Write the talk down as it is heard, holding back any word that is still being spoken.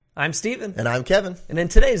I'm Steven. And I'm Kevin. And in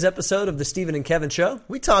today's episode of the Steven and Kevin Show,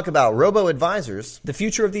 we talk about robo-advisors, the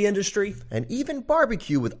future of the industry, and even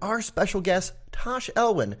barbecue with our special guest, Tash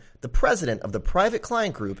Elwyn, the president of the Private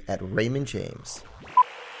Client Group at Raymond James.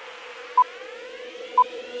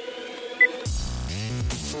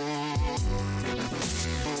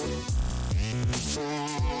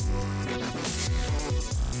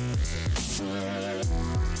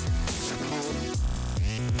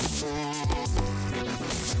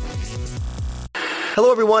 Hello,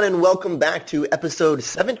 everyone, and welcome back to episode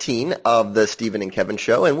 17 of the Steven and Kevin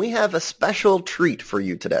Show, and we have a special treat for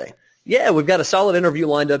you today. Yeah, we've got a solid interview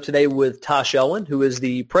lined up today with Tash Elwyn, who is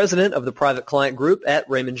the president of the Private Client Group at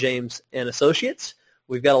Raymond James and Associates.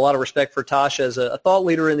 We've got a lot of respect for Tash as a thought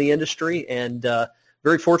leader in the industry, and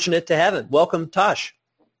very fortunate to have him. Welcome, Tash.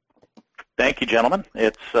 Thank you, gentlemen.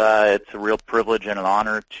 It's a real privilege and an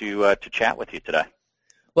honor to chat with you today.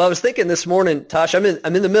 Well, I was thinking this morning, Tash, I'm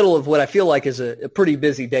in the middle of what I feel like is a pretty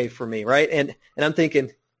busy day for me, right? And I'm thinking,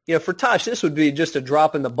 for Tash, this would be just a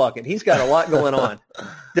drop in the bucket. He's got a lot going on.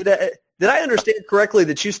 Did I understand correctly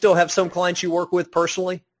that you still have some clients you work with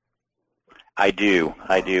personally? I do.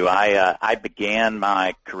 I began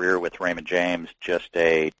my career with Raymond James just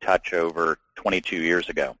a touch over 22 years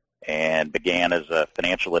ago, and began as a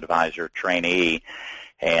financial advisor trainee.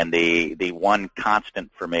 And the one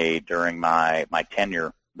constant for me during my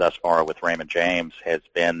tenure thus far with Raymond James has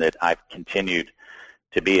been that I've continued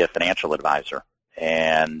to be a financial advisor.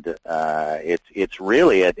 And it's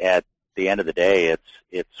really at the end of the day,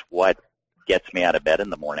 it's what gets me out of bed in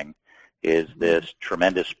the morning, is this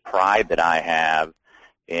tremendous pride that I have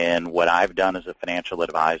in what I've done as a financial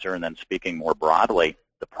advisor, and then speaking more broadly,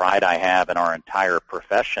 the pride I have in our entire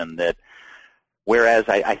profession, that whereas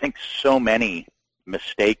I think so many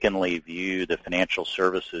mistakenly view the financial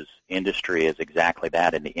services industry as exactly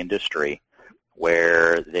that, in the industry,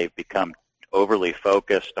 where they've become overly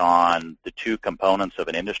focused on the two components of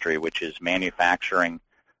an industry, which is manufacturing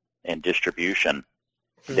and distribution.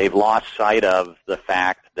 Mm-hmm. They've lost sight of the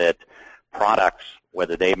fact that products,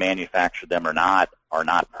 whether they manufacture them or not, are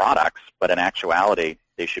not products, but in actuality,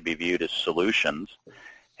 they should be viewed as solutions.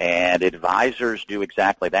 And advisors do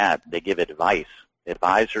exactly that. They give advice.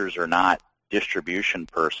 Advisors are not distribution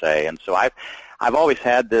per se. And so I've always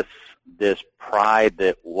had this pride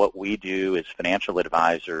that what we do as financial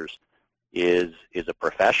advisors is a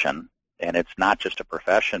profession, and it's not just a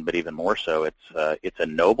profession, but even more so, it's a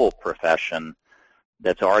noble profession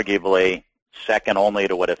that's arguably second only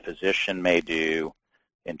to what a physician may do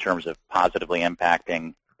in terms of positively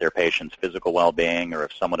impacting their patient's physical well-being, or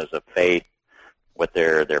if someone is of faith, what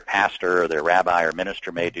their pastor or their rabbi or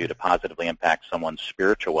minister may do to positively impact someone's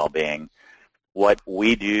spiritual well-being. What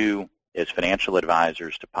we do as financial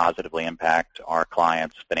advisors to positively impact our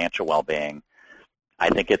clients' financial well-being, I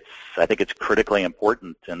think it's critically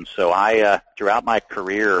important. And so I, throughout my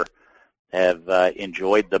career, have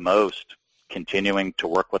enjoyed the most continuing to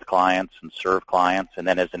work with clients and serve clients, and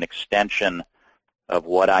then as an extension of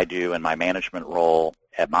what I do in my management role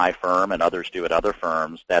at my firm and others do at other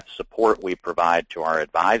firms, that support we provide to our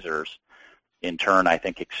advisors, in turn, I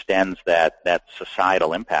think extends that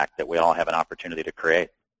societal impact that we all have an opportunity to create.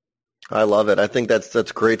 I love it. I think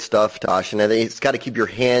that's great stuff, Tash. And I think it's got to keep your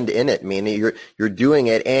hand in it. I mean, you're doing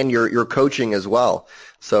it, and you're coaching as well.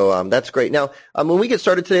 So that's great. Now, when we get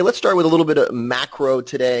started today, let's start with a little bit of macro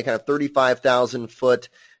today, kind of 35,000 foot,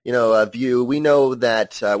 view. We know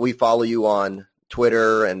that we follow you on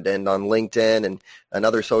Twitter and on LinkedIn and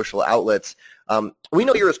other social outlets. We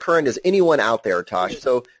know you're as current as anyone out there, Tash.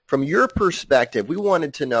 So from your perspective, we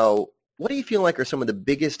wanted to know, what do you feel like are some of the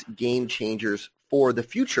biggest game changers for the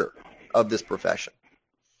future of this profession?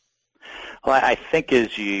 Well, I think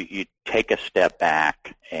as you take a step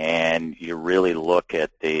back and you really look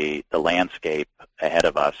at the landscape ahead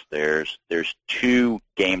of us, there's two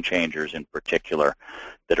game changers in particular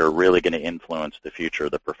that are really going to influence the future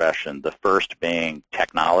of the profession. The first being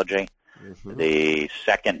technology, mm-hmm. The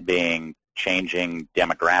second being changing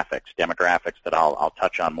demographics that I'll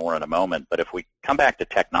touch on more in a moment. But if we come back to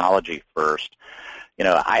technology first,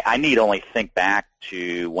 I need only think back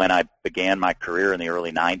to when I began my career in the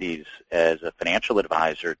early 90s as a financial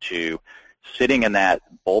advisor to sitting in that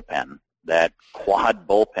bullpen, that quad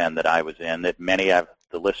bullpen that I was in, that many of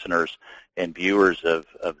the listeners and viewers of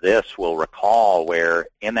this will recall, where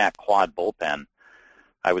in that quad bullpen,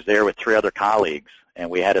 I was there with three other colleagues, and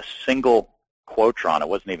we had a single Quotron. It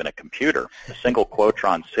wasn't even a computer. A single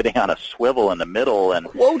Quotron sitting on a swivel in the middle, and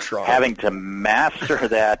Quotron. Having to master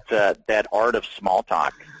that art of small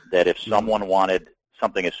talk, that if someone wanted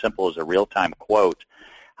something as simple as a real-time quote,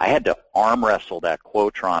 I had to arm wrestle that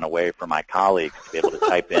Quotron away from my colleagues to be able to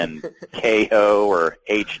type in KO or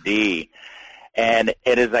HD. And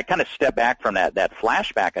as I kind of step back from that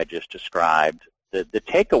flashback I just described, the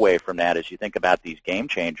takeaway from that as you think about these game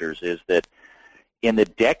changers is that in the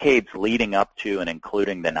decades leading up to and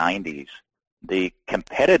including the 90s, the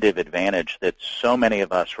competitive advantage that so many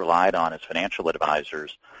of us relied on as financial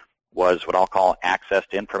advisors was what I'll call access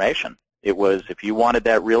to information. It was if you wanted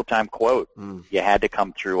that real-time quote, you had to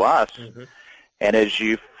come through us. Mm-hmm. And as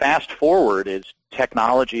you fast forward, as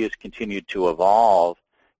technology has continued to evolve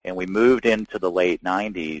and we moved into the late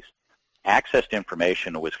 90s, access to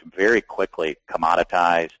information was very quickly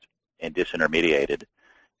commoditized and disintermediated.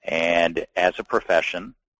 And as a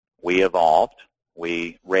profession, we evolved.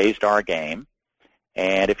 We raised our game.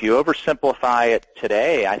 And if you oversimplify it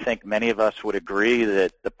today, I think many of us would agree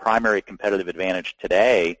that the primary competitive advantage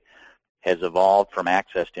today has evolved from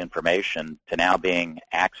access to information to now being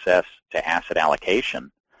access to asset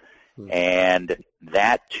allocation. Mm-hmm. And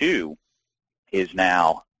that, too, is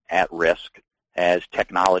now at risk as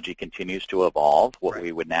technology continues to evolve, what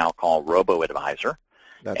we would now call robo-advisor.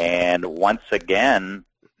 And once again,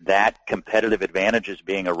 that competitive advantage is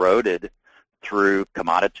being eroded through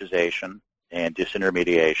commoditization and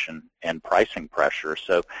disintermediation and pricing pressure.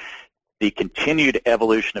 So the continued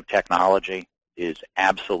evolution of technology is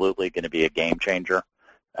absolutely going to be a game changer.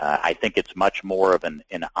 I think it's much more of an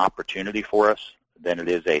opportunity for us than it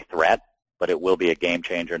is a threat, but it will be a game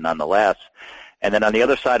changer nonetheless. And then on the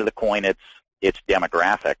other side of the coin, it's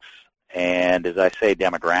demographics. And as I say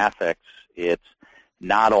demographics, it's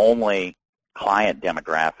not only client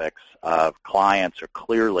demographics of clients are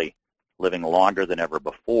clearly living longer than ever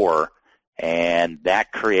before, and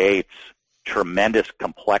that creates tremendous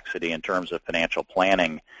complexity in terms of financial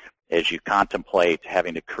planning as you contemplate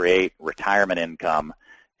having to create retirement income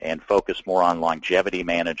and focus more on longevity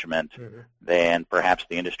management than perhaps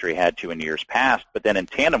the industry had to in years past. But then in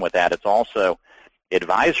tandem with that, it's also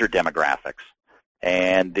advisor demographics.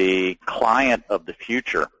 And the client of the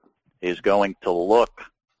future is going to look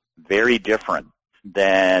very different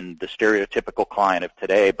than the stereotypical client of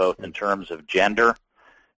today, both in terms of gender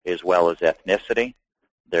as well as ethnicity.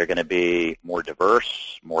 They're going to be more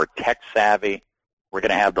diverse, more tech-savvy. We're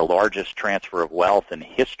going to have the largest transfer of wealth in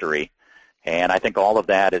history, and I think all of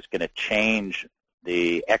that is going to change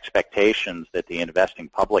the expectations that the investing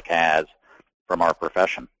public has from our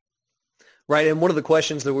profession. Right, and one of the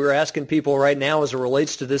questions that we're asking people right now as it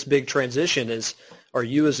relates to this big transition is, are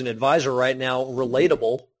you as an advisor right now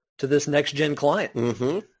relatable to this next-gen client?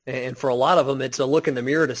 Mm-hmm. And for a lot of them, it's a look in the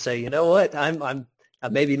mirror to say, you know what, I'm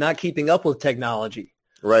maybe not keeping up with technology.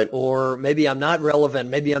 Right. Or maybe I'm not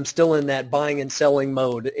relevant. Maybe I'm still in that buying and selling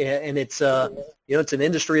mode. And it's, it's an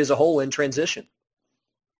industry as a whole in transition.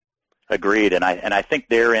 Agreed. And I think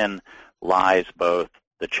therein lies both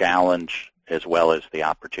the challenge as well as the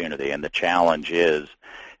opportunity. And the challenge is,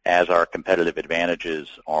 as our competitive advantages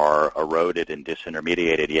are eroded and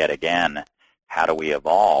disintermediated yet again, how do we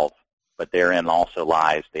evolve? But therein also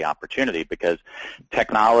lies the opportunity, because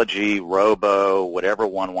technology, robo, whatever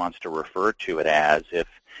one wants to refer to it as,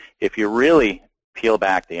 if you really peel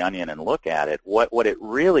back the onion and look at it, what it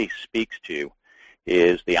really speaks to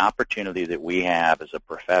is the opportunity that we have as a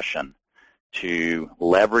profession to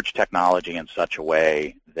leverage technology in such a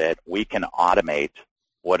way that we can automate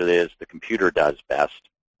what it is the computer does best,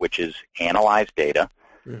 which is analyze data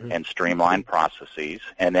and streamline processes.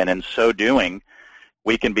 And then in so doing,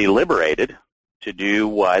 we can be liberated to do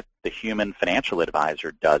what the human financial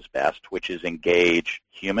advisor does best, which is engage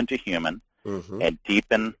human to human and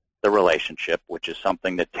deepen the relationship, which is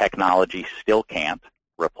something that technology still can't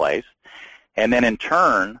replace. And then in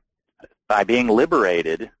turn, by being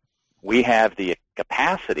liberated, we have the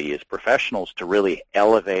capacity as professionals to really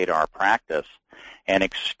elevate our practice and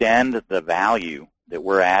extend the value that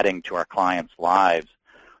we're adding to our clients' lives,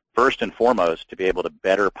 first and foremost, to be able to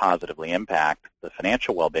better positively impact the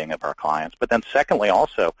financial well-being of our clients, but then secondly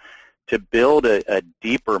also to build a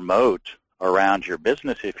deeper moat around your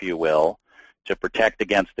business, if you will, to protect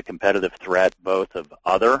against the competitive threat both of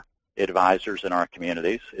other advisors in our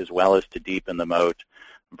communities as well as to deepen the moat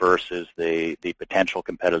versus the potential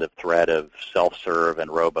competitive threat of self-serve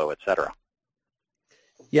and robo, et cetera.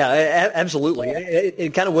 Yeah, absolutely.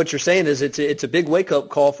 And kind of what you're saying is it's a big wake-up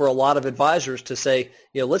call for a lot of advisors to say,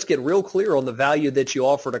 let's get real clear on the value that you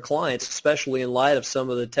offer to clients, especially in light of some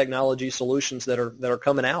of the technology solutions that are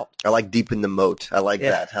coming out. I like deepen the moat. I like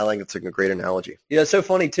that. I think it's a great analogy. It's so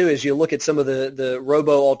funny, too, as you look at some of the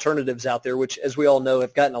robo alternatives out there, which, as we all know,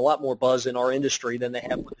 have gotten a lot more buzz in our industry than they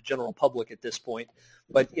have with the general public at this point.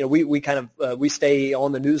 But we kind of we stay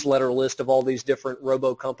on the newsletter list of all these different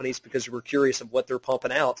robo companies because we're curious of what they're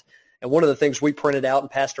pumping out. And one of the things we printed out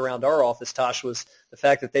and passed around our office, Tosh, was the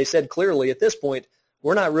fact that they said clearly at this point,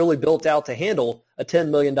 we're not really built out to handle a $10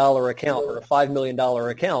 million account or a $5 million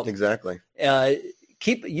account. Exactly.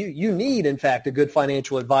 You need, in fact, a good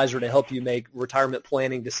financial advisor to help you make retirement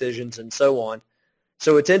planning decisions and so on.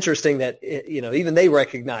 So it's interesting that even they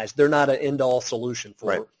recognize they're not an end-all solution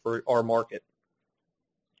for our market.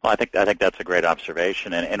 Well, I think that's a great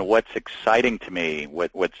observation, and what's exciting to me,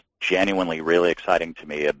 what's genuinely really exciting to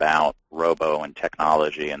me about robo and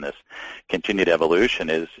technology and this continued evolution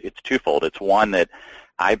is it's twofold. It's one that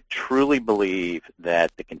I truly believe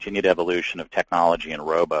that the continued evolution of technology and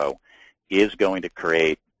robo is going to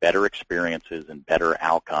create better experiences and better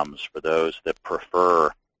outcomes for those that prefer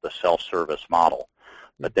the self-service model.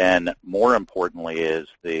 But then, more importantly, is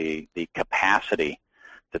the capacity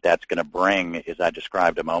that's going to bring, as I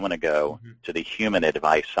described a moment ago, to the human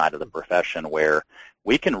advice side of the profession, where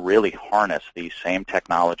we can really harness these same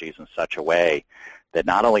technologies in such a way that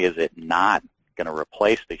not only is it not going to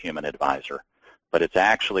replace the human advisor, but it's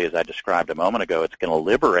actually, as I described a moment ago, it's going to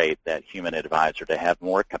liberate that human advisor to have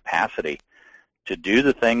more capacity to do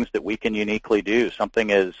the things that we can uniquely do, something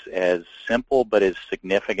as simple but as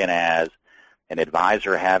significant as an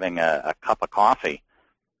advisor having a cup of coffee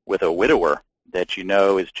with a widower that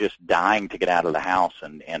is just dying to get out of the house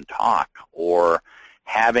and talk, or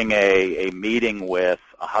having a meeting with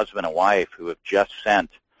a husband and wife who have just sent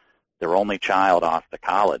their only child off to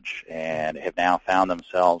college and have now found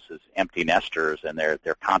themselves as empty nesters, and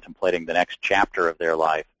they're contemplating the next chapter of their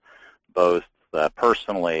life, both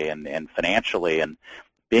personally and financially, and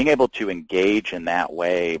being able to engage in that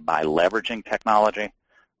way by leveraging technology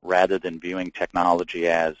rather than viewing technology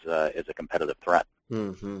as a competitive threat.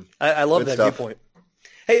 Mm-hmm. I love that viewpoint.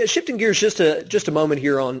 Hey, shifting gears just a moment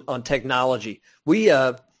here on technology. We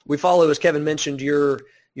follow, as Kevin mentioned, your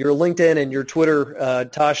LinkedIn and your Twitter,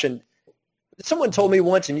 Tash, and someone told me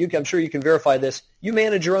once, and I'm sure you can verify this, you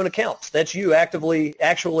manage your own accounts. That's you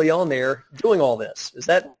actually on there doing all this. Is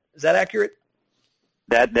that accurate?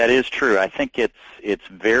 That is true. I think it's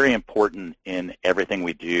very important in everything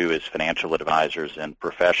we do as financial advisors and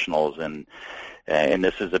professionals, and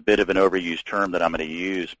this is a bit of an overused term that I'm going to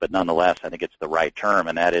use, but nonetheless, I think it's the right term,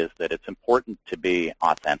 and that is that it's important to be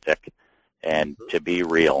authentic and to be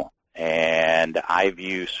real. And I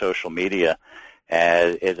view social media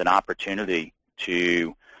as an opportunity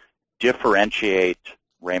to differentiate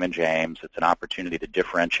Raymond James. It's an opportunity to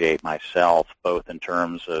differentiate myself, both in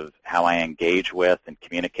terms of how I engage with and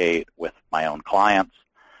communicate with my own clients,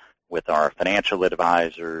 with our financial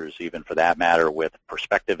advisors, even for that matter, with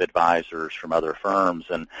prospective advisors from other firms.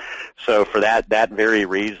 And so for that very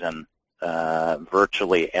reason,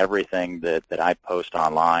 virtually everything that I post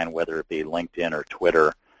online, whether it be LinkedIn or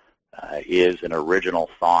Twitter, is an original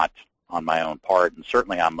thought on my own part. And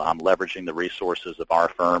certainly I'm leveraging the resources of our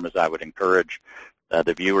firm, as I would encourage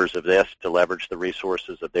the viewers of this to leverage the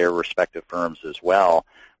resources of their respective firms as well,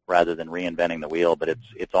 rather than reinventing the wheel. But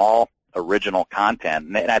it's all original content.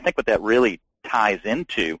 And I think what that really ties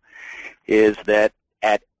into is that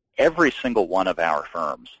at every single one of our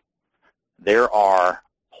firms, there are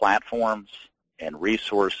platforms and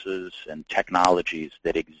resources and technologies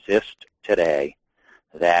that exist today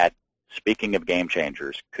that, speaking of game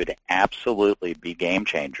changers, could absolutely be game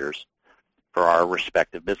changers for our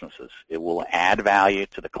respective businesses. It will add value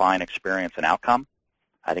to the client experience and outcome.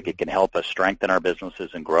 I think it can help us strengthen our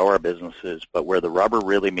businesses and grow our businesses, but where the rubber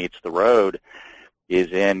really meets the road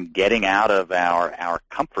is in getting out of our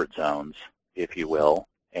comfort zones, if you will,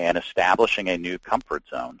 and establishing a new comfort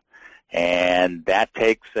zone. And that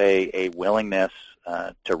takes a willingness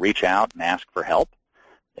to reach out and ask for help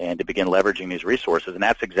and to begin leveraging these resources. And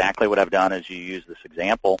that's exactly what I've done, as you use this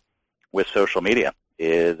example, with social media.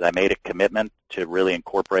 Is I made a commitment to really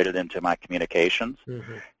incorporate it into my communications.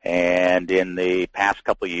 Mm-hmm. And in the past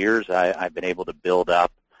couple of years, I've been able to build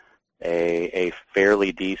up a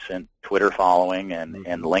fairly decent Twitter following and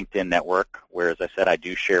LinkedIn network, where, as I said, I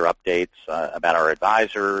do share updates about our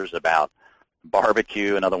advisors, about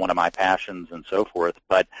barbecue, another one of my passions, and so forth.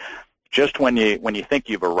 But just when you think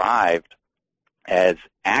you've arrived, as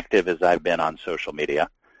active as I've been on social media,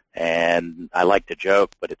 And I like to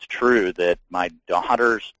joke, but it's true that my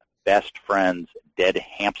daughter's best friend's dead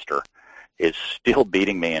hamster is still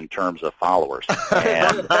beating me in terms of followers.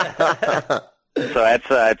 And so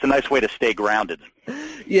it's a nice way to stay grounded.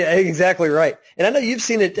 Yeah, exactly right. And I know you've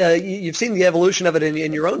seen it. You've seen the evolution of it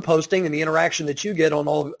in your own posting and the interaction that you get on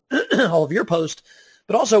all of your posts,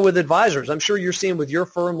 but also with advisors. I'm sure you're seeing with your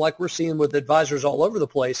firm, like we're seeing with advisors all over the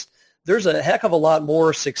place. There's a heck of a lot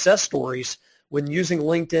more success stories when using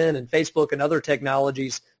LinkedIn and Facebook and other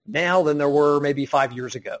technologies now than there were maybe 5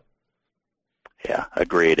 years ago. Yeah,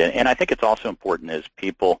 agreed. And I think it's also important as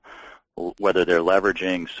people, whether they're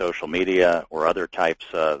leveraging social media or other types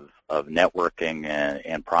of networking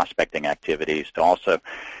and prospecting activities, to also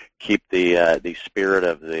keep the spirit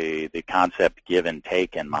of the concept give and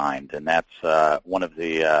take in mind. And that's one of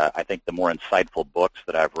the, I think, the more insightful books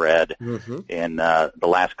that I've read in the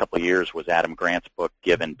last couple of years was Adam Grant's book,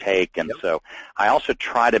 Give and Take. And so I also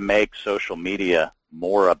try to make social media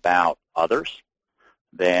more about others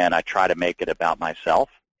than I try to make it about myself.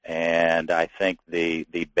 And I think the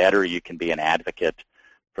better you can be an advocate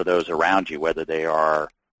for those around you, whether they are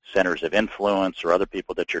centers of influence or other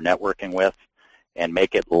people that you're networking with, and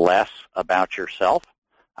make it less about yourself,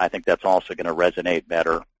 I think that's also going to resonate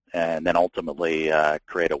better and then ultimately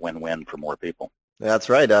create a win-win for more people. That's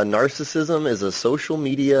right. Narcissism is a social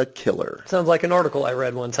media killer. Sounds like an article I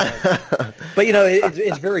read one time. But,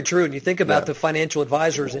 it's very true. And you think about the financial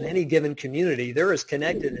advisors in any given community, they're as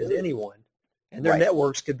connected as anyone. And their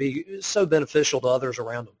networks could be so beneficial to others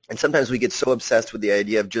around them. And sometimes we get so obsessed with the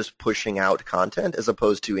idea of just pushing out content as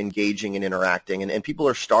opposed to engaging and interacting. And people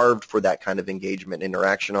are starved for that kind of engagement and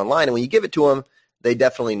interaction online. And when you give it to them, they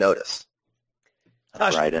definitely notice.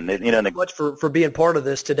 That's right. And thank you so much for being part of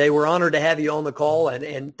this today. We're honored to have you on the call,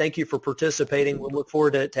 and thank you for participating. We'll look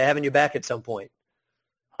forward to having you back at some point.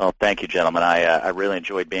 Well, thank you, gentlemen. I really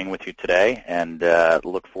enjoyed being with you today, and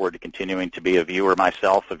look forward to continuing to be a viewer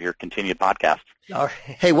myself of your continued podcast. All right.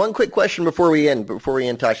 Hey, one quick question before we end,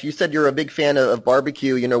 Tash. You said you're a big fan of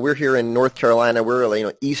barbecue. We're here in North Carolina.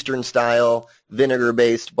 We're Eastern style,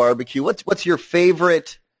 vinegar-based barbecue. What's your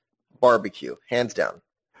favorite barbecue, hands down?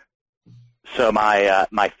 So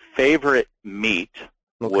my favorite meat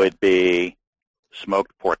would be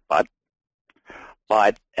smoked pork butt.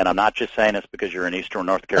 But, and I'm not just saying this because you're in Eastern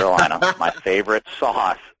North Carolina, my favorite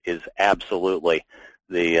sauce is absolutely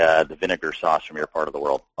the vinegar sauce from your part of the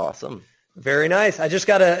world. Awesome. Very nice. I just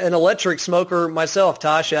got an electric smoker myself,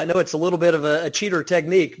 Tash. I know it's a little bit of a cheater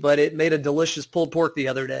technique, but it made a delicious pulled pork the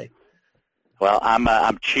other day. Well,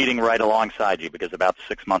 I'm cheating right alongside you because about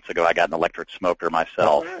 6 months ago I got an electric smoker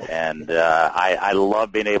myself, and I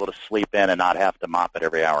love being able to sleep in and not have to mop it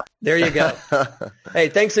every hour. There you go. Hey,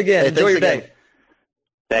 thanks again. Enjoy your day.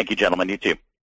 Thank you, gentlemen. You too.